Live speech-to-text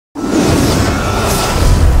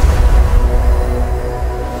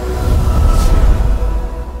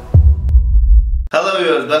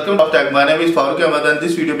welcome to Tech. My name is Farooq Ahmed and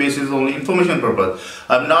this video basis is only information purpose.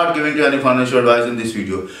 I'm not giving you any financial advice in this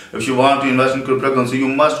video. If you want to invest in cryptocurrency, you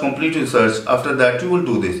must complete research. After that, you will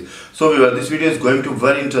do this. So viewer, this video is going to be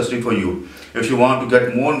very interesting for you. If you want to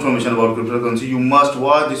get more information about cryptocurrency, you must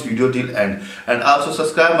watch this video till end. And also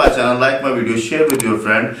subscribe my channel, like my video, share with your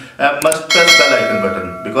friend, and must press the bell icon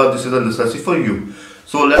button because this is a necessity for you.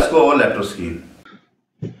 So let's go over laptop screen.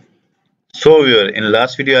 So viewer, in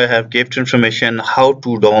last video I have gave information how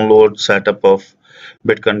to download setup of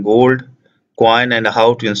Bitcoin Gold coin and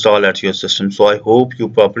how to install at your system. So I hope you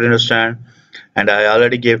properly understand, and I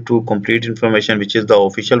already gave two complete information, which is the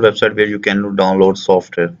official website where you can download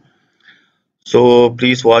software. So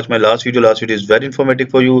please watch my last video. Last video is very informative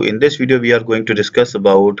for you. In this video we are going to discuss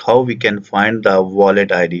about how we can find the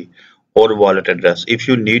wallet ID or wallet address. If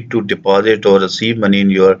you need to deposit or receive money in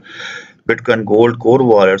your Bitcoin Gold core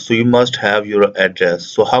wallet, so you must have your address.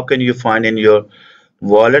 So how can you find in your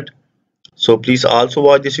wallet? So please also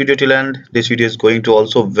watch this video till end. This video is going to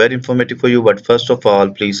also very informative for you, but first of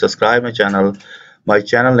all please subscribe my channel. My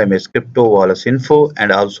channel name is Crypto Wallets Info,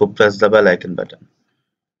 and also press the bell icon button.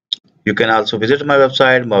 You can also visit my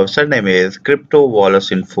website. My website name is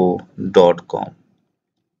cryptowalletsinfo.com.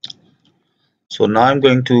 So now I'm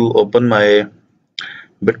going to open my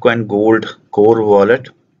Bitcoin Gold core wallet.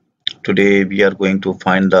 Today we are going to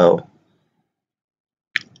find our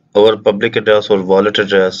public address or wallet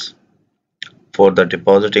address for the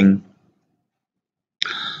depositing.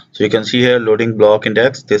 So you can see here loading block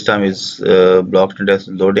index. This time is block index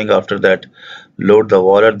loading. After that, load the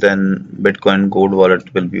wallet, then Bitcoin Gold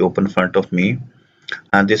wallet will be open in front of me.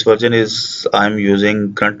 And this version is I'm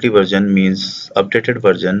using currently version means updated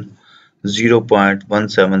version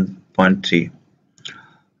 0.17.3.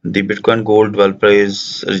 The Bitcoin Gold developer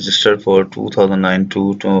is registered for 2009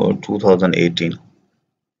 to 2018.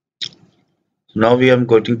 Now we are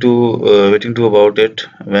going to waiting to about it.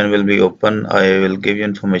 When will be open, I will give you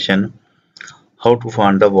information how to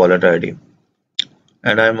find the wallet ID.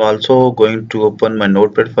 And I'm also going to open my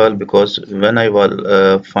notepad file, because when I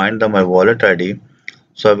will find my wallet ID,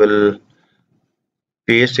 so I will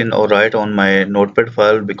paste in or write on my notepad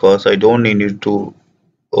file, because I don't need to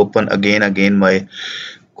open again my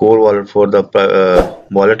core wallet for the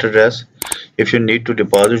wallet address. If you need to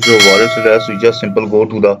deposit your wallet address, you just simply go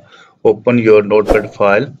to the open your notepad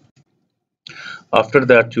file. After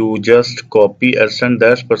that, you just copy and send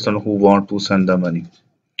that person who want to send the money.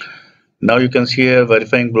 Now you can see here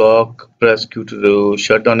verifying block, press Q to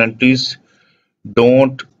shut down, and please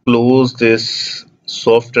don't close this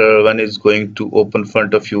software when it's going to open in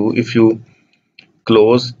front of you. If you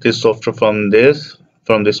close this software from this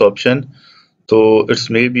option, so it's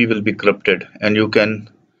maybe will be corrupted and you can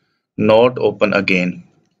not open again,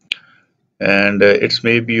 and it's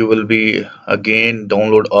maybe you will be again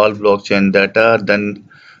download all blockchain data, then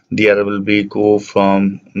the error will be go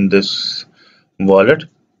from this wallet.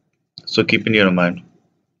 So keep in your mind.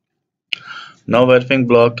 Now verifying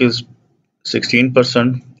block is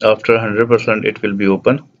 16%. After 100% it will be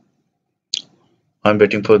open. I'm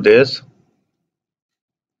waiting for this.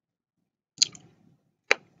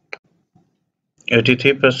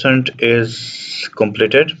 83% is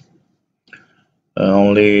completed,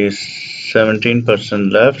 only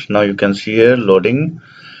 17% left. Now you can see here loading.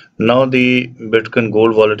 Now the Bitcoin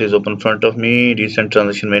Gold wallet is open in front of me. Recent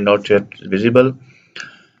transaction may not yet visible.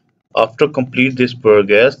 After complete this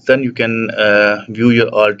progress, then you can view your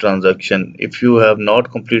all transaction. If you have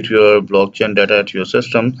not completed your blockchain data at your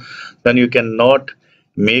system, then you cannot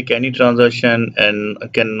make any transaction and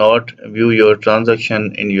cannot view your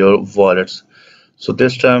transaction in your wallets. So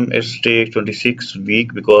this time it's take 26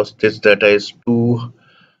 weeks, because this data is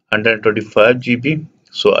 225 GB.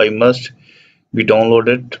 So I must be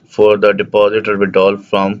downloaded for the deposit or withdrawal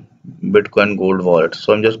from Bitcoin Gold wallet.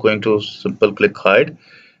 So I'm just going to simple click hide,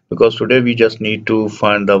 because today we just need to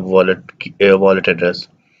find the wallet address.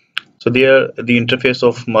 So there the interface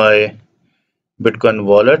of my Bitcoin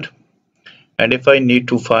wallet, and if I need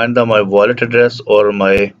to find my wallet address or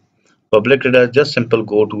my public address, just simple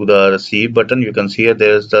go to the receive button. You can see here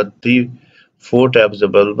there's the 4 tabs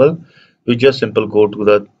available. You just simple go to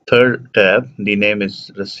the third tab, the name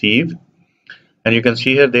is receive, and you can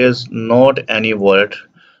see here there's not any wallet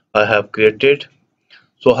I have created.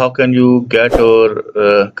 So how can you get or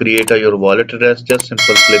create your wallet address? Just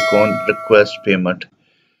simple click on request payment.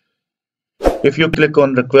 If you click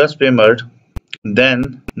on request payment,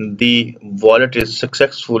 then the wallet is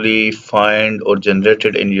successfully found or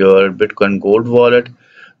generated in your Bitcoin Gold wallet.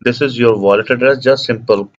 This is your wallet address. Just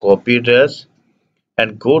simple copy address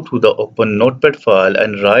and go to the open notepad file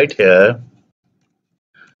and write here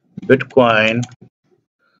Bitcoin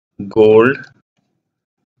gold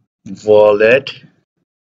wallet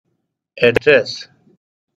address.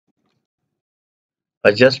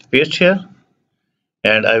 I just paste here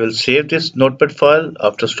and I will save this notepad file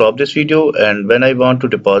after stop this video, and when I want to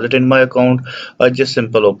deposit in my account I just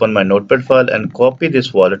simple open my notepad file and copy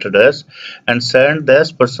this wallet address and send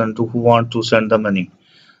this person to who want to send the money.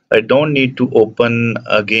 I don't need to open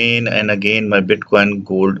again and again my Bitcoin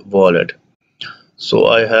gold wallet. So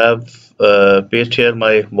I have paste here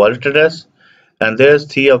my wallet address, and there's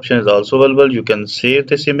three options also available. You can save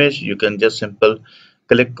this image. You can just simple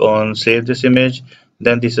click on save this image.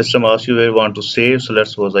 Then the system asks you where you want to save. So let's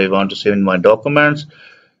suppose I want to save in my documents.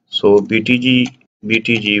 So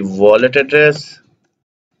BTG wallet address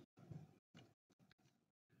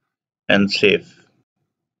and save.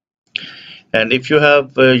 And if you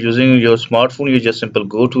have using your smartphone, you just simple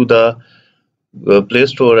go to the Play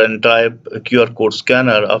Store and type QR code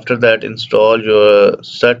scanner. After that, install your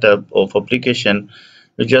setup of application.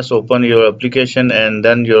 You just open your application and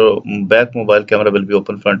then your back mobile camera will be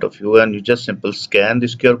open in front of you, and you just simple scan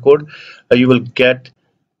this QR code. You will get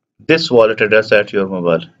this wallet address at your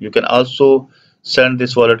mobile. You can also send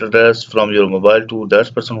this wallet address from your mobile to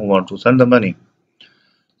that person who want to send the money.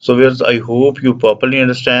 So viewers, I hope you properly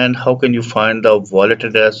understand how can you find the wallet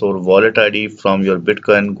address or wallet ID from your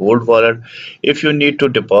Bitcoin Gold wallet. If you need to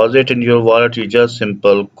deposit in your wallet, you just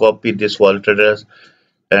simple copy this wallet address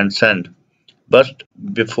and send. But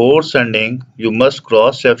before sending, you must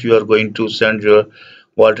cross check if you are going to send your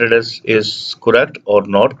wallet address is correct or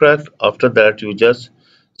not correct. After that, you just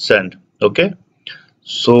send. Okay.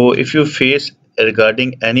 So if you face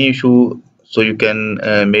regarding any issue, so you can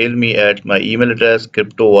mail me at my email address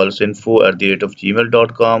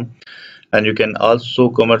cryptowalletsinfo@gmail.com, and you can also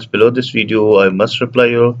comments below this video. I must reply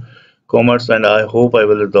your comments and I hope I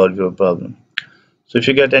will resolve your problem. So if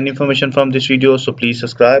you get any information from this video, so please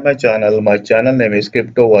subscribe my channel. My channel name is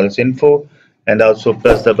cryptowalletsinfo, and also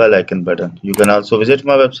press the bell icon button. You can also visit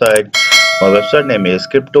my website. My website name is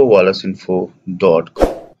cryptowalletsinfo.com.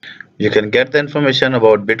 You can get the information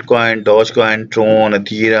about Bitcoin, DOGECOIN, TRON,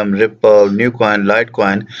 Ethereum, Ripple, Newcoin,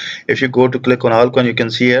 LITECOIN. If you go to click on all coin, you can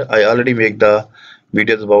see here I already make the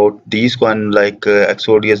videos about these coins like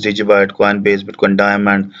XODS, Digibyte, Coinbase, Bitcoin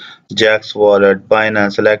Diamond, Jax Wallet,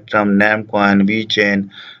 Binance, Electrum, Namecoin, VeChain,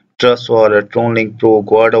 Trust Wallet, TronLink Pro,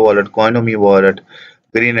 Guarda Wallet, Coinomi Wallet,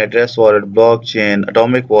 Green Address Wallet, Blockchain,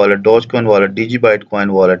 Atomic Wallet, Dogecoin Wallet, Digibyte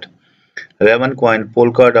Coin Wallet, Ravencoin,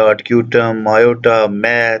 Polkadot, Qtum, IOTA,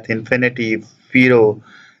 Math, Infinity, Firo,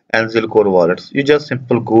 and Zilcore wallets. You just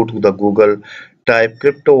simply go to the Google, type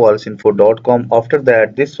cryptowalletsinfo.com. After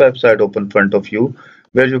that, this website open in front of you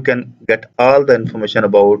where you can get all the information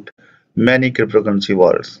about many cryptocurrency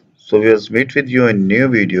wallets. So we'll meet with you in new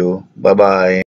video. Bye bye.